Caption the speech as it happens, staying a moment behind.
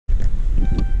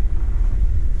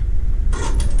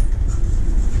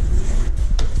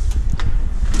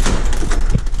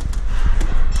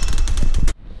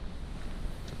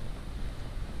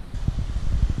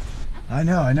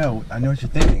I know what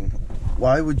you're thinking.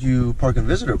 Why would you park in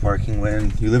visitor parking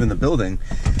when you live in the building?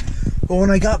 Well, when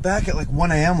I got back at like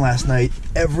 1 a.m. last night,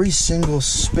 every single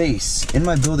space in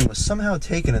my building was somehow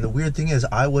taken. And the weird thing is,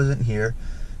 I wasn't here,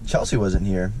 Chelsea wasn't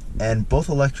here, and both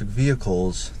electric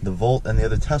vehicles, the Volt and the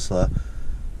other Tesla,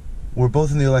 were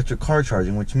both in the electric car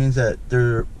charging, which means that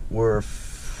there were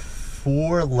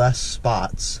 4 less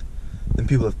spots than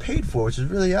people have paid for, which is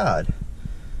really odd.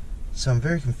 So I'm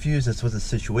very confused as to what the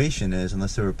situation is,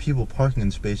 unless there were people parking in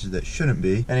spaces that shouldn't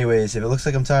be. Anyways, if it looks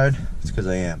like I'm tired, it's because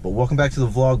I am. But welcome back to the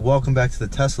vlog, welcome back to the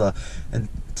Tesla. And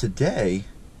today,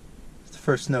 it's the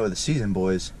first snow of the season,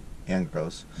 boys and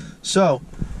girls. So,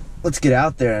 let's get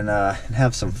out there and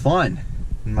have some fun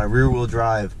in my rear-wheel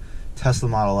drive Tesla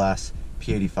Model S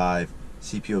P85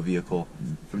 CPO vehicle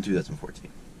from 2014.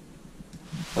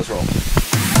 Let's roll.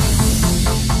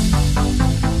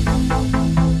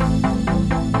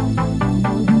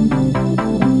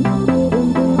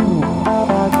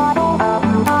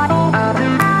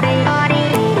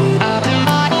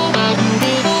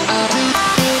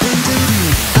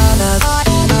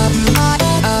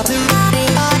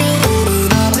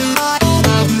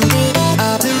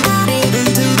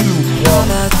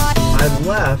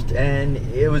 And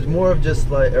it was more of just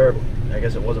like, or I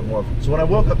guess it wasn't more of, so when I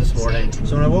woke up this morning,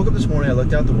 I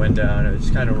looked out the window and it was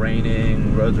kind of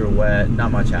raining, roads were wet,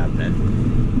 not much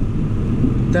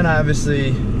happening. Then I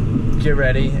obviously get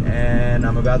ready and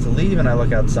I'm about to leave and I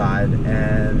look outside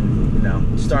and, you know,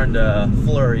 it's starting to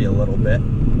flurry a little bit.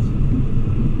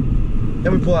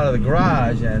 Then we pull out of the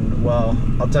garage and, well,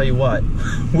 I'll tell you what,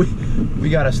 we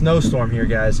got a snowstorm here,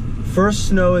 guys. First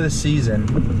snow of the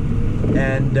season.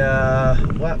 And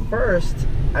well, at first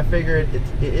I figured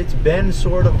it's been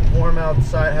sort of warm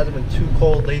outside, it hasn't been too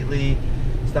cold lately,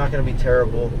 it's not going to be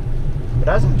terrible. But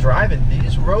as I'm driving,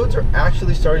 these roads are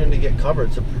actually starting to get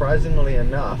covered, surprisingly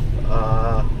enough.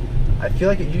 I feel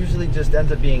like it usually just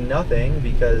ends up being nothing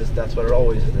because that's what it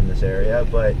always is in this area,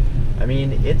 but I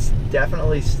mean, it's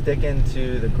definitely sticking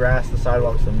to the grass, the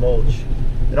sidewalks, the mulch.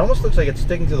 It almost looks like it's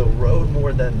sticking to the road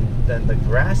more than the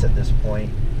grass at this point.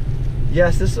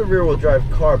 Yes, this is a rear-wheel drive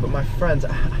car, but my friends,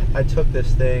 I took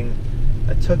this thing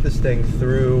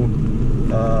through,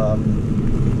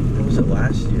 what was it,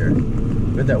 last year?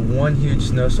 We had that one huge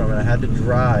snowstorm and I had to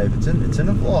drive. It's in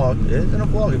a vlog. It is in a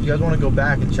vlog. If you guys want to go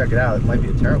back and check it out, it might be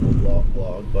a terrible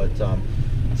vlog, but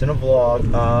it's in a vlog.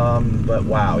 But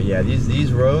wow, yeah,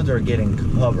 these roads are getting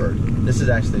covered. This is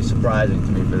actually surprising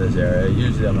to me for this area.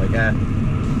 Usually I'm like,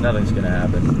 nothing's gonna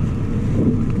happen.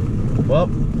 Well,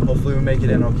 hopefully we make it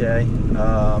in okay.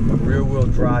 Rear-wheel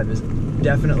drive is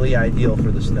definitely ideal for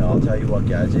the snow. I'll tell you what,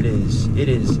 guys, it is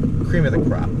cream of the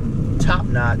crop, top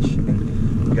notch.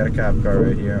 And we got a cop car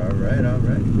right here. All right,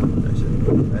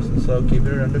 nice and slow. Keeping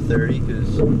it under 30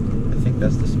 because I think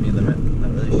that's the speed limit.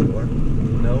 Not really sure.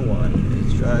 No one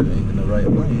is driving in the right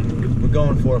lane. We're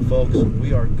going for it, folks.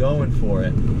 We are going for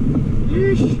it.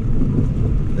 Yeesh.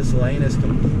 This lane is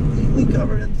completely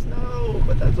covered in snow,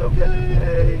 but that's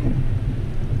okay.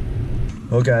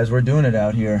 Well, guys, we're doing it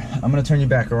out here. I'm gonna turn you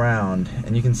back around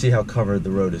and you can see how covered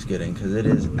the road is getting because it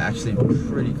is actually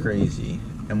pretty crazy.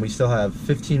 And we still have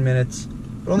 15 minutes,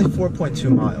 but only 4.2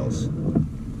 miles.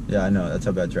 Yeah, I know, that's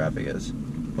how bad traffic is.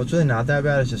 Well, it's really not that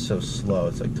bad, it's just so slow.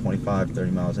 It's like 25,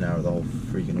 30 miles an hour the whole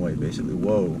freaking way, basically.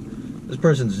 Whoa. This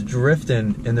person's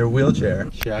drifting in their wheelchair.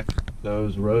 Check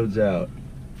those roads out.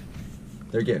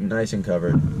 They're getting nice and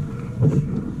covered.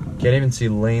 Can't even see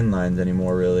lane lines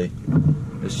anymore, really.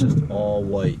 It's just all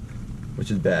white,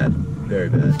 which is bad, very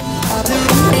bad.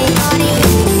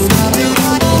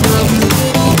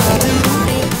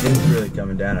 It's really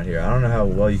coming down out here. I don't know how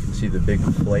well you can see the big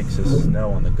flakes of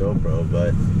snow on the GoPro,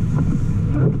 but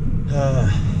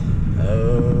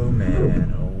oh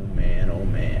man, oh man, oh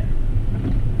man.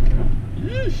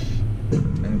 Yeesh.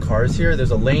 And cars here,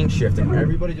 there's a lane shift and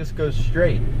everybody just goes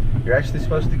straight. You're actually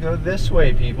supposed to go this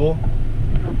way, people.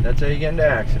 That's how you get into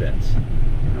accidents.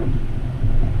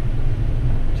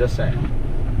 Just saying.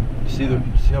 You see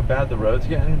how bad the road's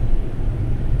getting?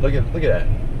 Look at that.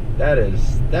 That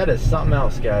is something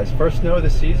else, guys. First snow of the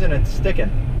season, it's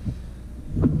sticking.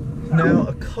 Now,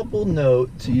 a couple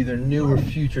note to either new or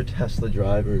future Tesla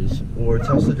drivers or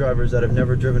Tesla drivers that have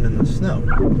never driven in the snow.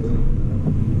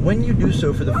 When you do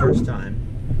so for the first time,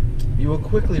 you will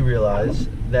quickly realize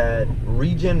that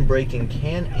regen braking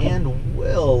can and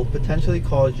will potentially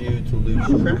cause you to lose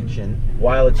traction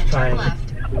while it's trying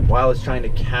to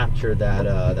capture that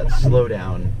that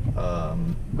slowdown,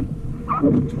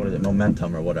 what is it,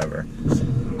 momentum or whatever.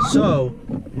 So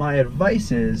my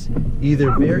advice is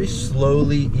either very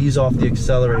slowly ease off the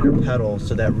accelerator pedal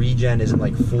so that regen isn't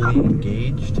like fully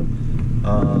engaged,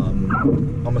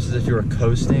 almost as if you were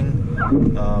coasting.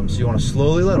 So you want to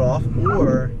slowly let off,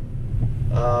 or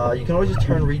you can always just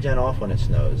turn regen off when it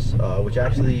snows, which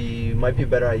actually might be a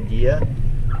better idea.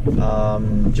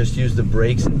 Just use the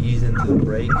brakes and ease into the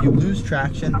brake. If you lose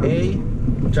traction,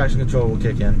 traction control will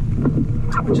kick in,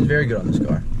 which is very good on this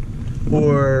car.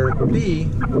 Or B,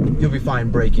 you'll be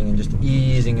fine braking and just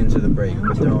easing into the brake,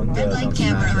 but don't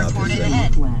smash out this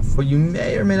thing. But you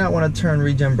may or may not want to turn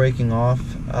regen braking off.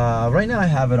 Right now I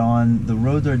have it on. The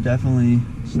roads are definitely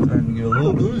starting to get a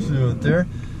little loose out there,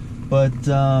 but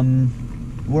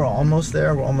we're almost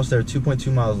there. We're almost there.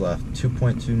 2.2 miles left.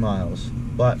 2.2 miles.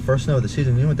 But first snow of the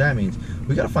season, you know what that means?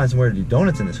 We gotta find somewhere to do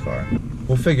donuts in this car.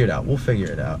 We'll figure it out. We'll figure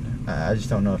it out. I just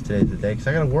don't know if today's the day, because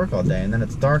I gotta work all day, and then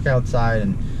it's dark outside,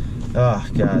 and oh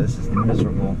god, this is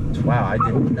miserable. Wow, I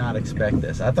did not expect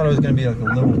this. I thought it was gonna be like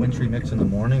a little wintry mix in the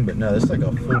morning, but no, this is like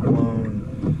a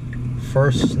full-blown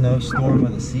first snowstorm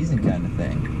of the season kind of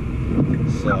thing.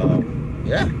 So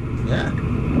yeah.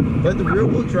 But the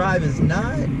rear-wheel drive is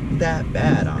not that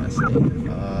bad, honestly.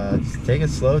 Just take it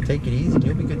slow, take it easy, and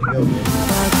you'll be good to go.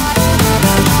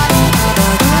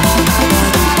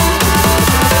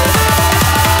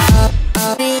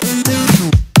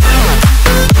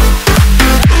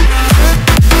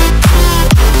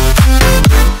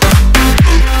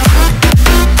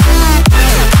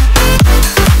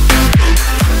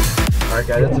 Alright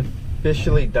guys, it's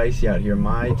officially dicey out here.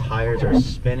 My tires are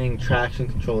spinning, traction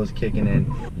control is kicking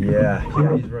in. Yeah,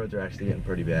 these roads are actually getting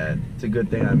pretty bad. It's a good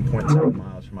thing I'm 0.7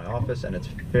 miles from my office, and it's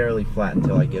fairly flat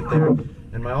until I get there.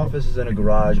 And my office is in a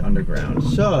garage underground.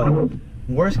 So,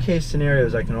 worst case scenario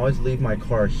is I can always leave my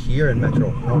car here in Metro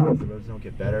home if the roads don't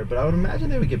get better. But I would imagine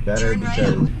they would get better,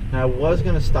 because I was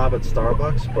going to stop at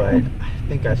Starbucks, but I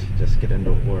think I should just get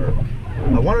into work.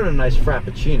 I wanted a nice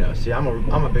Frappuccino. See, I'm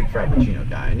a big Frappuccino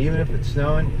guy, and even if it's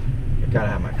snowing, gotta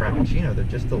have my Frappuccino. They're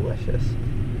just delicious.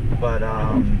 But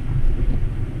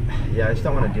yeah, I just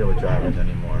don't want to deal with drivers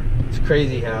anymore. It's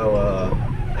crazy how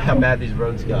bad these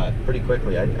roads got pretty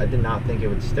quickly. I did not think it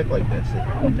would stick like this.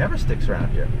 It never sticks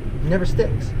around here. It never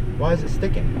sticks. Why is it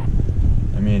sticking?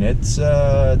 I mean, it's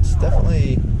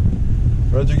definitely,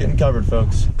 roads are getting covered,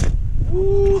 folks.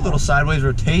 Ooh, little sideways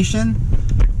rotation.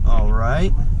 All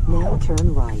right. Now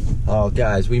turn right. Oh,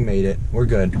 guys, we made it. We're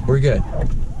good. We're good.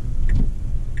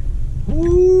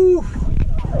 Woo!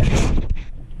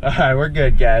 Alright, we're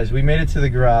good, guys. We made it to the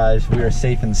garage. We are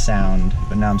safe and sound,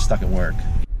 but now I'm stuck at work.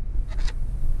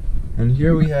 And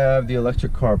here we have the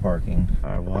electric car parking.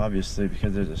 Alright, well, obviously,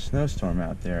 because there's a snowstorm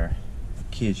out there, the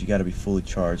key is you gotta be fully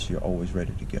charged so you're always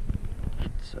ready to go.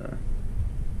 So,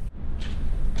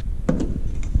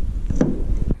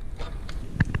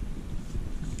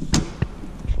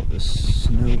 pull the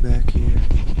snow back here.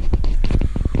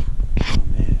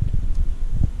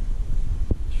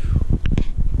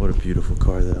 What a beautiful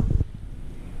car, though.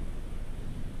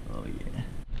 Oh, yeah.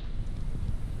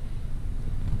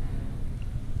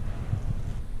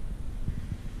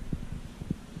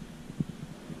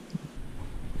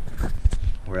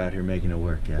 We're out here making it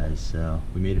work, guys. So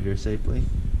we made it here safely.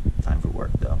 Time for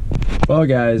work, though. Well,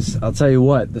 guys, I'll tell you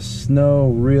what. The snow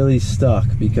really stuck,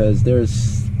 because there's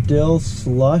still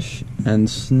slush and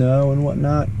snow and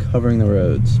whatnot covering the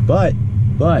roads. But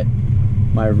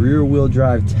my rear-wheel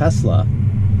drive Tesla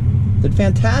did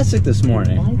fantastic this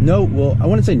morning. No, well, I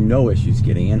wouldn't say no issues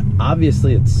getting in.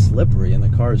 Obviously, it's slippery, and the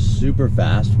car is super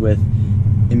fast with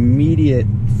immediate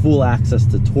full access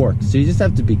to torque. So you just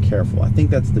have to be careful. I think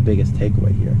that's the biggest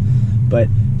takeaway here. But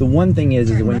the one thing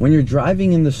is when you're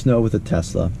driving in the snow with a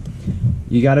Tesla,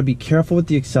 you got to be careful with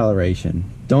the acceleration.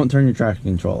 Don't turn your traction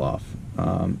control off,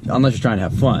 unless you're trying to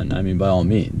have fun. I mean, by all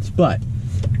means. But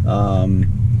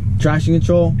traction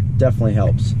control definitely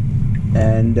helps.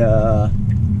 And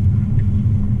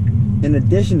in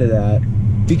addition to that,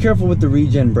 be careful with the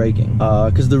regen braking,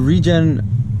 because the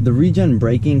regen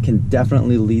braking can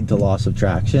definitely lead to loss of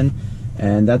traction,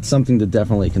 and that's something to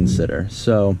definitely consider.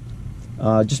 So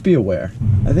just be aware.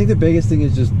 I think the biggest thing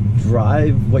is just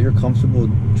drive what you're comfortable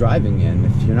driving in.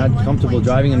 If you're not comfortable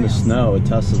driving in the snow, a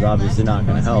Tesla's obviously not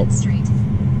going to help,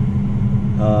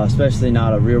 especially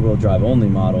not a rear-wheel drive only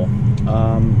model.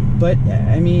 But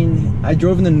I mean, I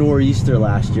drove in the nor'easter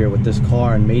last year with this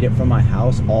car and made it from my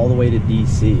house all the way to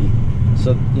DC.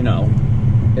 So, you know,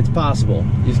 it's possible.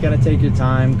 You just gotta take your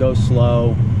time, go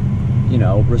slow, you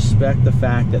know, respect the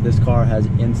fact that this car has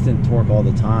instant torque all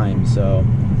the time. So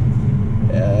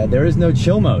there is no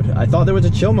chill mode. I thought there was a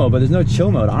chill mode, but there's no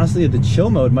chill mode. Honestly, the chill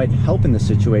mode might help in this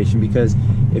situation, because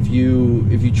if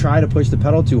you try to push the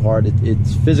pedal too hard,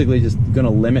 it's physically just gonna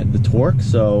limit the torque.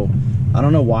 So I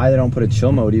don't know why they don't put a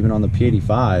chill mode even on the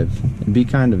P85. It'd be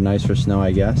kind of nice for snow,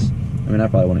 I guess. mean, I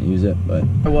probably wouldn't use it, but...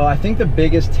 Well, I think the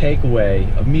biggest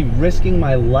takeaway of me risking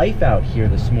my life out here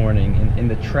this morning in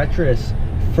the treacherous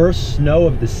first snow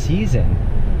of the season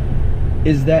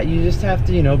is that you just have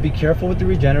to, you know, be careful with the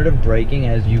regenerative braking,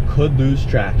 as you could lose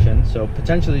traction. So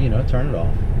potentially, you know, turn it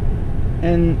off.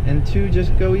 And two,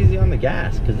 just go easy on the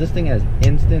gas, because this thing has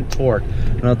instant torque.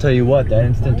 And I'll tell you what, that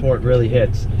instant torque really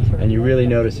hits, and you really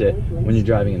notice it when you're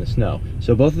driving in the snow.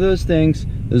 So both of those things,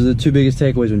 those are the two biggest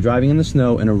takeaways when driving in the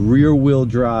snow in a rear wheel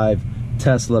drive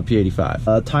Tesla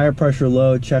P85. Tire pressure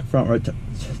low, check front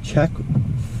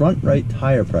right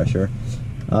tire pressure.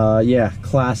 Yeah,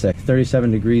 classic. 37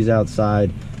 degrees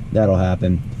outside, that'll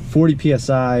happen. 40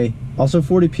 PSI, also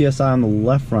 40 PSI on the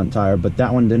left front tire, but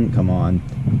that one didn't come on.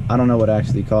 I don't know what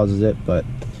actually causes it, but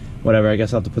whatever. I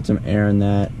guess I'll have to put some air in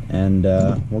that, and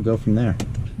we'll go from there.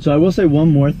 So I will say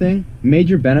one more thing.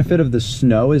 Major benefit of the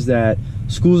snow is that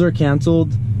schools are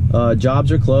canceled,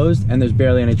 jobs are closed, and there's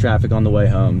barely any traffic on the way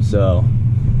home. So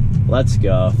let's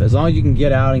go. As long as you can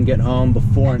get out and get home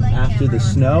before and after the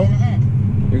snow,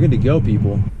 you're good to go,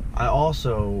 people. I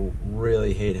also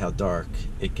really hate how dark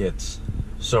it gets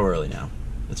so early now.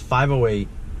 It's 5:08.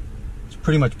 It's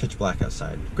pretty much pitch black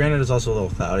outside. Granted, it's also a little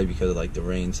cloudy because of like the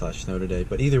rain / snow today,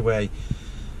 but either way,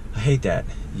 I hate that.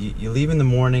 You leave in the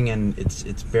morning and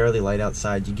it's barely light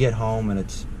outside. You get home and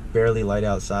it's barely light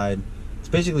outside. It's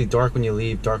basically dark when you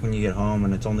leave, dark when you get home,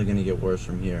 and it's only going to get worse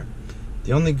from here.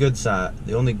 The only good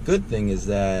thing is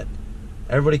that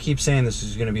everybody keeps saying this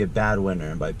is going to be a bad winter,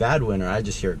 and by bad winter, I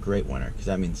just hear a great winter, because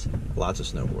that means lots of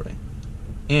snowboarding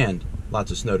and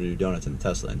lots of snow to do donuts in the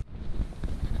Tesla.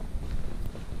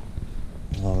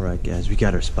 All right, guys, we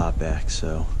got our spot back,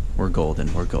 so we're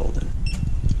golden. We're golden.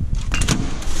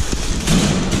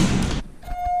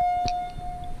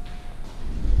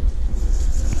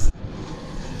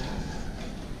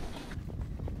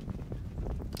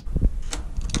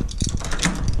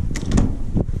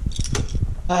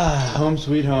 Home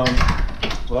sweet home.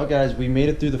 Well, guys, we made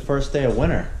it through the first day of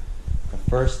winter. The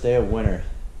first day of winter.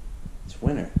 It's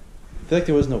winter. I feel like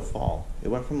there was no fall. It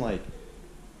went from like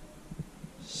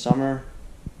summer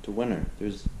to winter.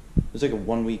 There's like a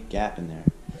 1 week gap in there.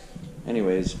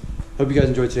 Anyways, hope you guys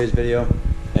enjoyed today's video.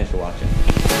 Thanks for watching.